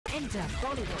Enter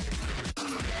Bollywood.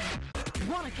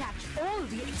 Wanna catch all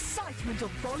the excitement of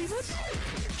Bollywood?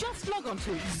 Just log on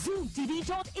to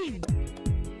zoomtv.in.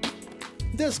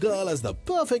 This girl has the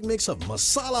perfect mix of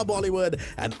masala Bollywood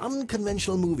and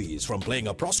unconventional movies, from playing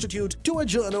a prostitute to a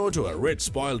journo to a rich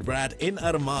spoiled brat in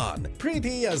Arman.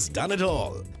 Priety has done it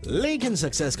all. लेकिन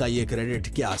success का ये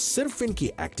credit क्या सिर्फ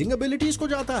इनकी acting abilities को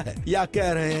जाता है, या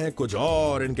कह रहे हैं कुछ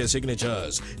और इनके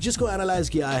सिग्नेचर्स, जिसको एनालाइज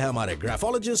किया है हमारे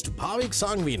ग्राफोलॉजिस्ट भाविक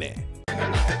सांघवी ने।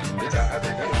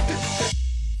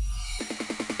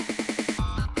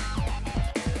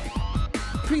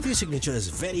 Preeti's signature is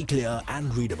very clear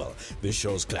and readable. This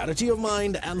shows clarity of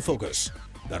mind and focus.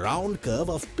 The round curve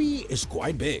of P is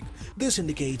quite big. This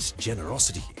indicates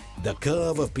generosity. The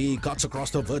curve of P cuts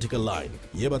across the vertical line.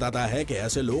 ये बताता है कि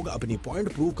ऐसे लोग अपनी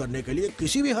point prove करने के लिए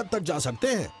किसी भी हद तक जा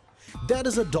सकते हैं. There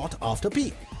is a dot after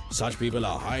P. Such people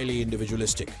are highly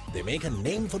individualistic. They make a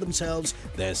name for themselves,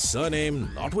 their surname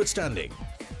notwithstanding.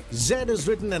 Z is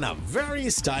written in a very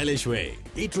stylish way.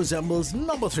 It resembles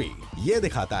number 3. ये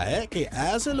दिखाता है कि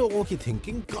ऐसे लोगों की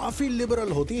thinking काफी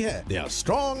liberal होती है. They are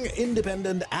strong,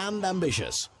 independent and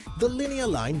ambitious. The linear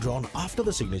line drawn after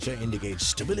the signature indicates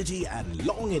stability and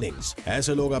long innings.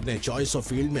 ऐसे लोग अपने choice of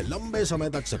field में लंबे समय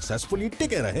तक successfully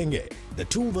टिके रहेंगे. The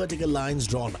two vertical lines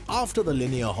drawn after the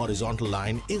linear horizontal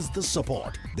line is the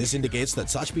support. This indicates that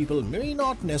such people may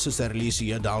not necessarily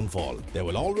see a downfall. There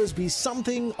will always be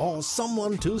something or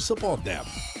someone to support them.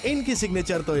 इनकी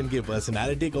signature तो इनकी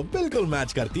personality को बिल्कुल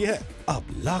match करती है. अब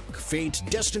luck, fate,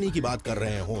 destiny की बात कर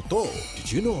रहे हो तो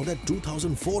Did you know that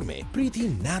 2004 में प्रीति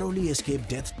narrowly escaped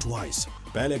death twice?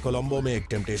 पहले कोलंबो में एक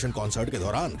टेम्पटेशन कॉन्सर्ट के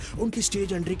दौरान उनकी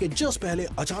स्टेज एंट्री के जस्ट पहले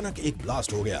अचानक एक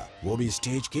ब्लास्ट हो गया, वो भी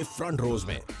स्टेज के फ्रंट रोज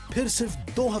में. फिर सिर्फ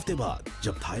 2 हफ्ते बाद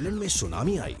जब थाईलैंड में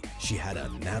tsunami I, she had a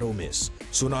narrow miss.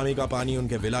 Tsunami का पानी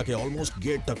उनके विला के ऑलमोस्ट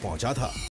गेट तक पहुंचा था.